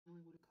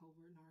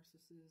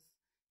narcissists,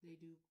 they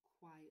do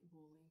quiet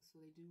bullying. So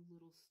they do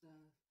little stuff.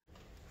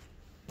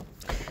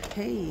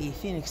 Hey,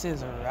 Phoenix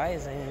is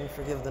rising.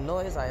 Forgive the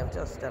noise. I have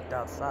just stepped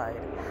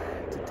outside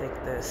to take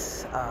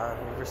this,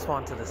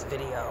 respond to this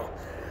video.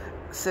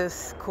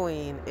 Sis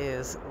Queen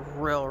is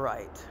real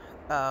right.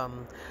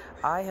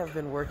 I have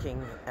been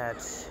working at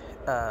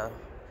a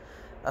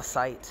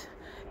site,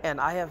 and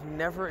I have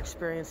never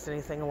experienced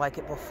anything like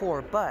it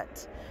before,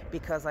 but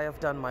because I have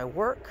done my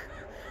work,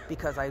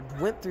 because I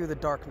went through the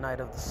dark night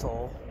of the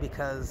soul,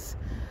 because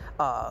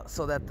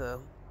so that the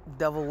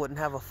devil wouldn't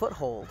have a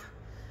foothold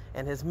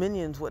and his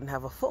minions wouldn't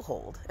have a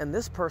foothold. And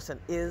this person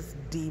is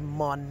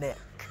demonic.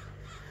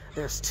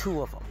 There's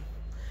two of them,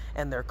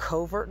 and they're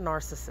covert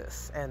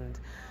narcissists, and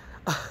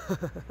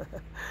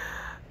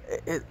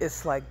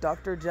it's like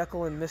Dr.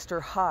 Jekyll and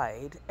Mr.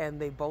 Hyde, and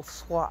they both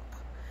swap.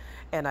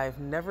 And I've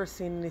never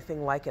seen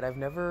anything like it. I've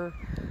never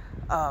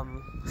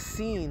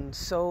seen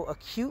so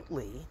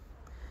acutely,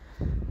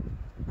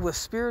 with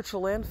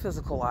spiritual and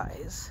physical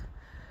eyes,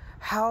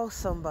 how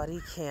somebody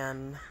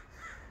can,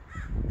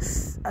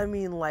 just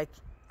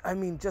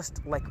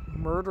like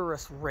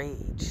murderous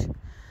rage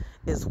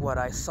is what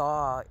I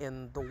saw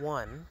in the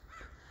one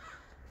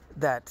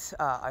that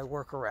I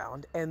work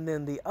around. And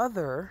then the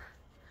other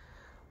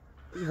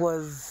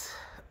was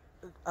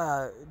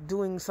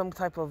doing some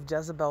type of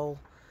Jezebel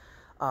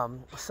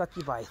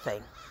succubi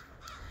thing.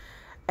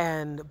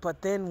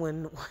 But then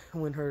when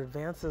her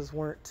advances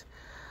weren't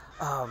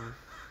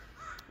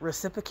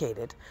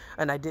reciprocated,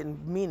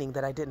 and meaning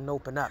that I didn't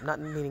open up, not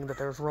meaning that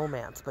there's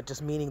romance, but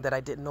just meaning that I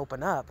didn't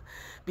open up,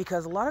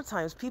 because a lot of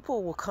times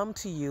people will come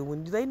to you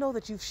when they know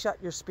that you've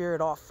shut your spirit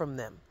off from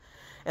them,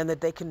 and that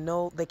they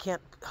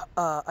can't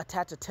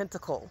attach a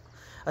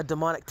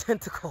demonic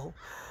tentacle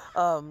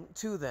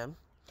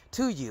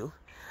to you.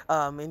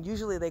 And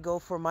usually they go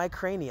for my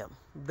cranium.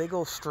 They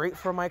go straight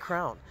for my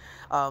crown.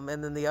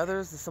 And then the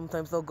others,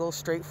 sometimes they'll go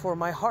straight for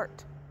my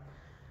heart.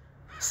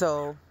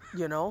 So,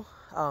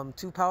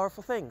 two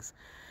powerful things.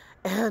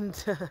 And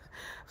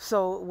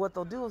so what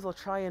they'll do is they'll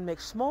try and make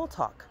small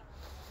talk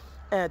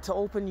to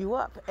open you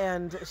up.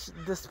 And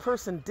this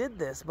person did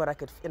this, but I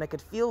could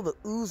feel the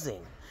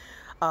oozing,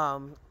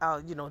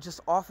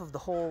 just off of the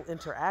whole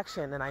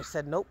interaction. And I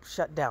said, nope,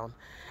 shut down.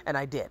 And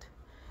I did.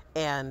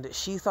 And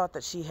she thought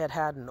that she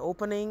had an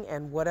opening,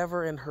 and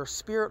whatever in her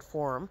spirit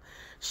form,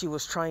 she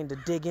was trying to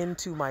dig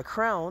into my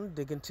crown,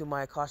 dig into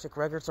my Akashic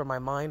records or my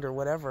mind or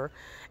whatever,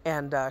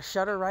 and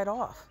shut her right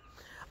off.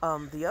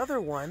 The other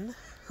one,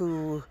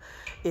 who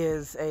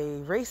is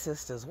a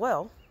racist as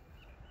well,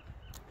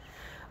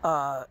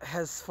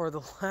 has for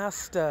the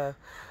last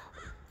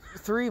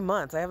 3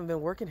 months, I haven't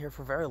been working here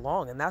for very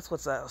long, and that's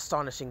what's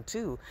astonishing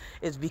too,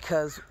 is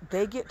because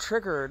they get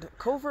triggered.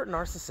 Covert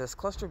narcissists,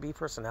 cluster B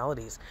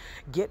personalities,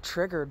 get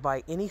triggered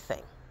by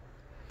anything.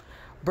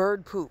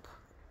 Bird poop,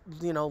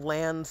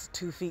 lands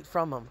 2 feet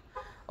from them.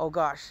 Oh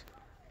gosh.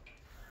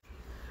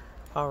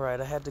 All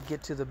right, I had to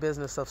get to the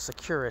business of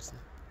security.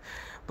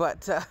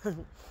 But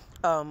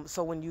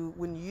so when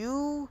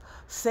you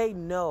say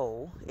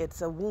no,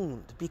 it's a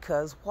wound,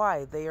 because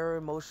why? They are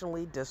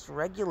emotionally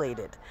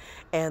dysregulated,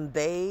 and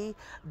they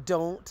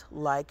don't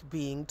like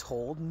being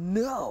told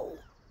no.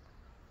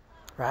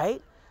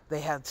 Right?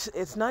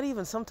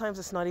 Sometimes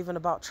it's not even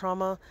about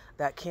trauma.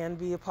 That can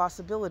be a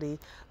possibility,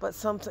 but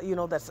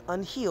that's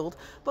unhealed.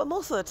 But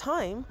most of the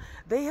time,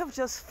 they have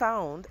just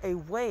found a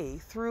way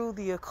through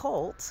the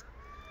occult,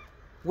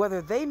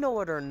 whether they know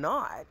it or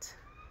not,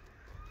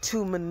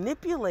 to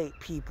manipulate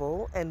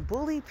people and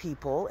bully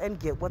people and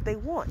get what they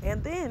want.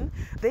 And then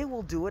they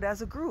will do it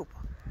as a group.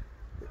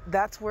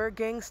 That's where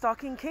gang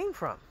stalking came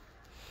from.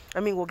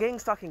 Gang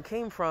stalking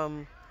came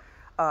from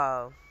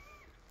the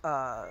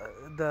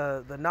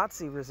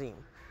Nazi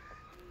regime.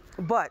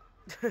 But,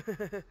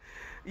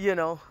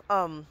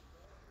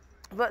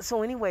 but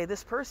so anyway,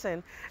 this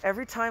person,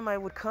 every time I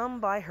would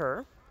come by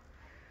her,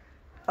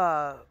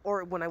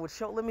 or when I would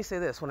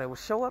when I would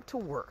show up to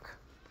work,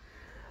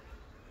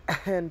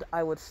 and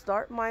I would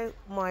start my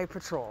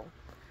patrol,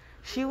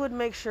 she would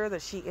make sure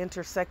that she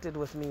intersected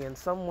with me in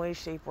some way,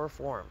 shape, or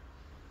form.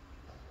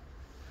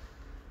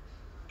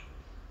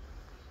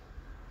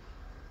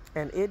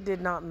 And it did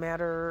not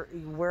matter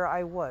where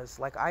I was.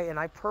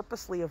 I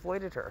purposely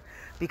avoided her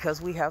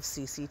because we have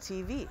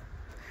CCTV.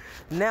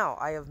 Now,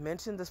 I have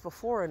mentioned this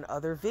before in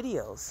other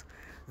videos,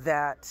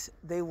 that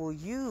they will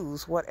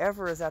use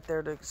whatever is at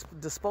their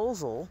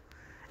disposal,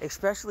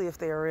 especially if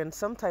they are in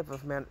some type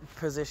of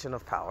position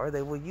of power.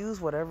 They will use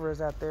whatever is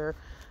at their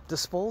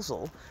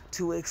disposal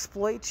to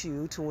exploit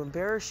you, to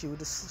embarrass you,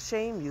 to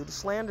shame you, to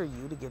slander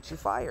you, to get you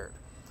fired.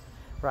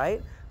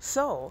 Right?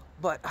 So,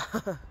 but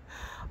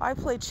I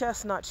play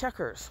chess, not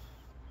checkers.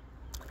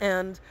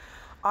 And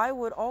I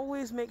would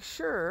always make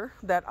sure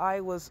that I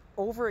was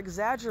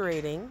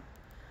over-exaggerating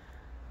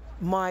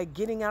my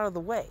getting out of the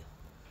way.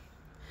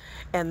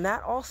 And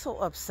that also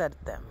upset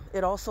them.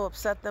 It also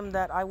upset them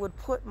that I would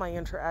put my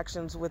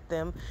interactions with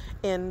them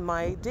in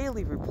my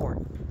daily report.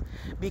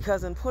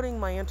 because in putting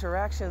my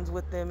interactions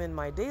with them in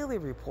my daily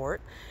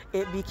report,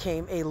 it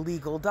became a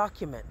legal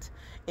document.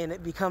 In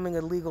it becoming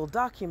a legal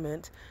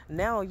document,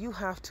 now you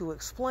have to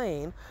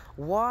explain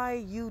why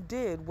you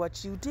did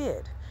what you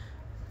did.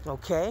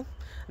 Okay?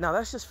 Now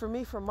that's just for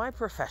me, for my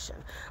profession.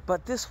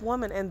 But this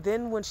woman, and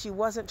then when she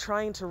wasn't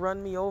trying to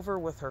run me over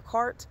with her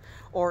cart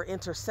or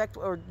intersect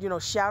or,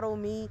 shadow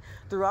me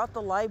throughout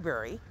the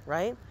library,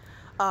 right?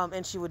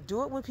 And she would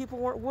do it when people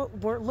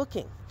weren't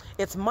looking.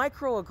 It's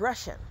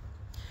microaggression.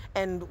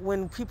 And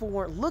when people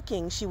weren't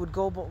looking, she would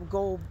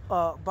go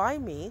by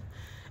me,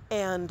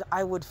 and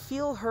I would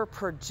feel her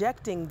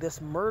projecting this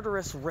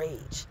murderous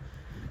rage,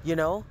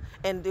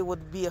 and it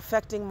would be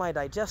affecting my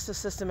digestive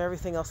system,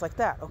 everything else like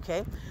that.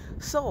 Okay.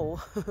 So,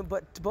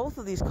 but both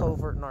of these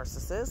covert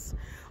narcissists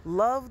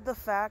loved the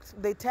fact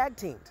they tag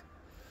teamed.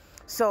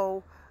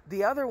 So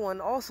the other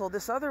one also,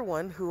 this other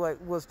one who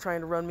was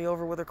trying to run me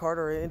over with her cart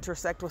or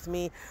intersect with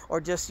me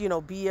or just,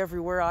 be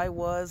everywhere I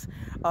was,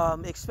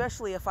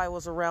 especially if I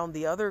was around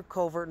the other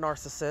covert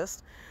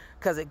narcissist,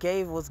 because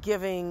was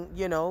giving,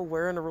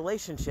 we're in a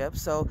relationship.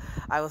 So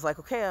I was like,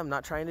 okay, I'm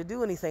not trying to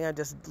do anything. I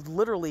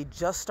literally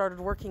just started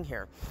working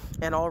here.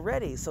 And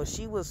already, so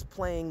she was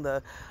playing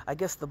the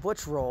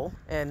butch role,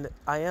 and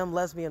I am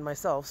lesbian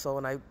myself. So,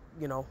 and I,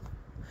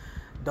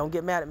 don't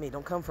get mad at me.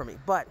 Don't come for me.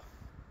 But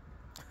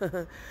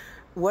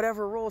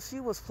whatever role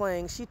she was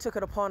playing, she took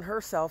it upon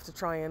herself to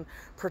try and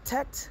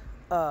protect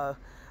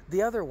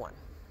the other one,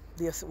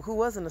 who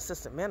was an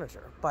assistant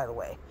manager, by the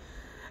way.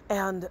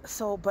 And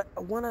so, but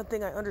one other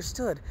thing I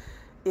understood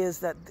is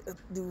that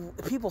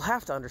people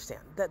have to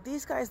understand that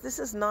these guys,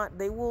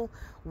 they will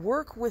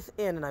work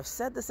within, and I've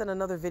said this in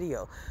another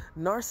video,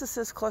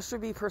 narcissist cluster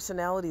B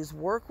personalities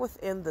work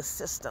within the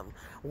system,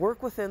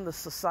 work within the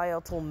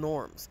societal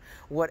norms.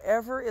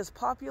 Whatever is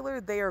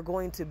popular, they are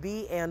going to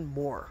be, and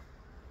more.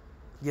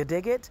 You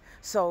dig it?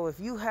 So if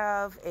you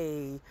have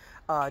a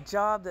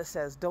job that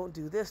says don't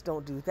do this,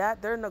 don't do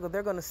that, they're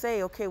going to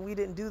say, okay, we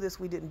didn't do this,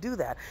 we didn't do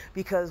that,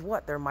 because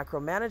what? They're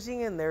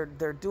micromanaging, and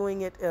they're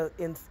doing it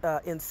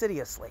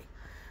insidiously.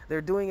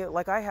 They're doing it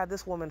like I had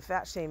this woman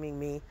fat shaming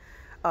me,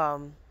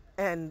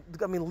 and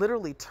I mean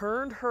literally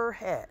turned her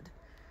head,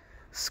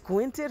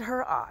 squinted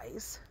her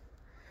eyes,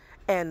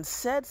 and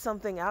said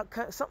something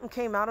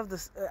came out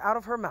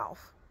of her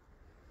mouth,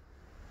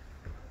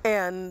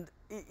 and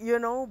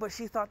but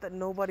she thought that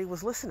nobody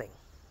was listening.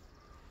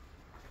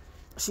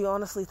 She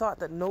honestly thought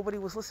that nobody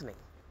was listening.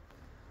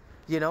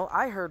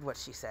 I heard what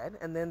she said,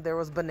 and then there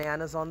was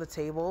bananas on the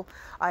table.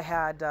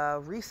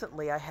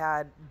 Recently I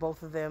had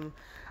both of them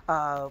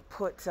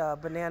put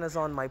bananas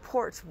on my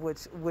porch,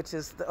 which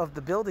is of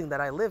the building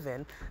that I live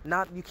in.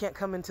 You can't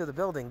come into the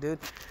building, dude.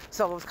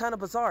 So it was kind of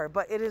bizarre,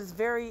 but it is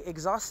very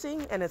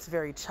exhausting, and it's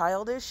very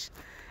childish,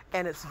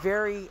 and it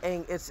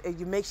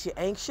makes you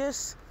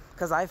anxious,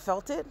 because I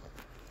felt it.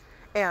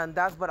 And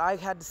that's what I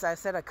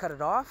said I cut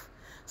it off.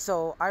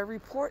 So I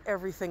report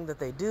everything that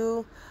they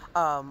do.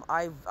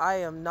 I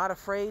am not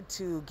afraid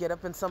to get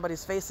up in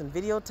somebody's face and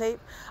videotape.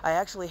 I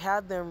actually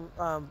had them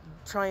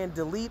try and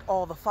delete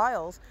all the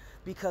files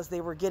because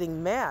they were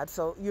getting mad.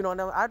 So,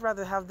 I'd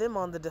rather have them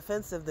on the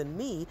defensive than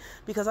me,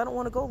 because I don't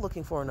want to go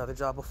looking for another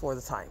job before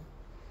the time.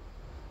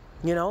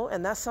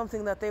 And that's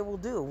something that they will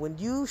do. When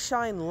you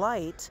shine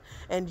light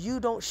and you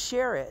don't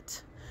share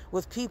it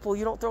with people,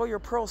 you don't throw your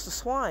pearls to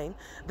swine,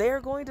 they are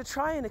going to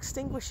try and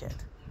extinguish it.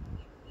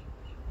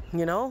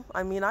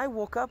 I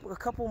woke up a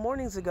couple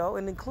mornings ago,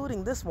 and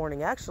including this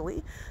morning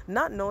actually,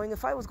 not knowing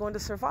if I was going to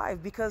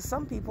survive, because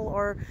some people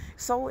are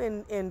so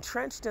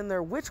entrenched in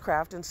their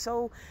witchcraft and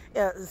so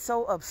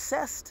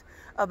obsessed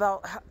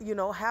about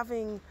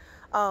having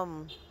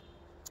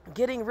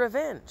getting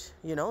revenge,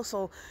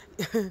 so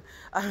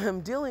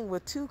I'm dealing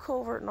with two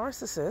covert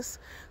narcissists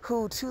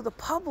who, to the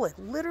public,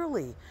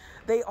 literally,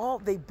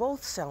 they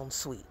both sound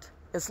sweet.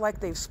 It's like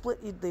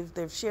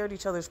they've shared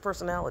each other's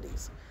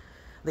personalities.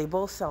 They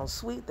both sound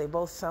sweet. They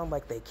both sound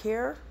like they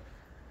care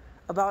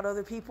about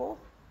other people.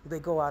 They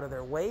go out of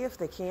their way if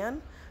they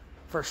can,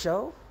 for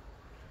show.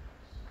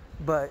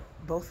 But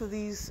both of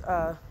these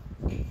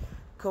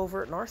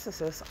covert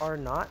narcissists are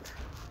not,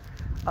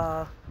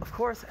 of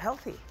course,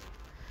 healthy.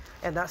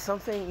 And that's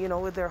something,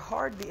 they're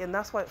hard, and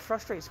that's why it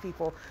frustrates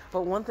people.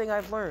 But one thing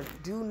I've learned,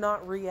 do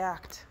not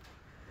react.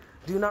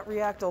 Do not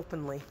react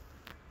openly.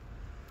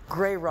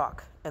 Gray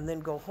rock, and then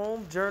go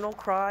home, journal,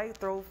 cry,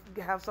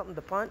 have something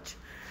to punch,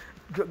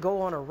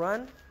 go on a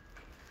run.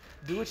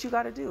 Do what you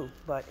got to do.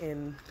 But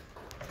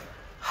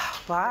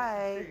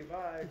bye.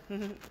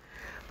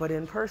 But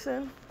in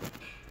person,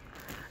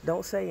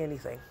 don't say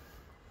anything.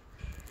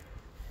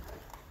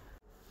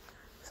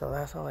 So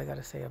that's all I got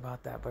to say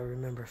about that. But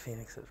remember,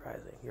 Phoenix is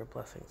rising. Your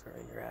blessings are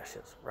in your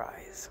ashes.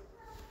 Rise.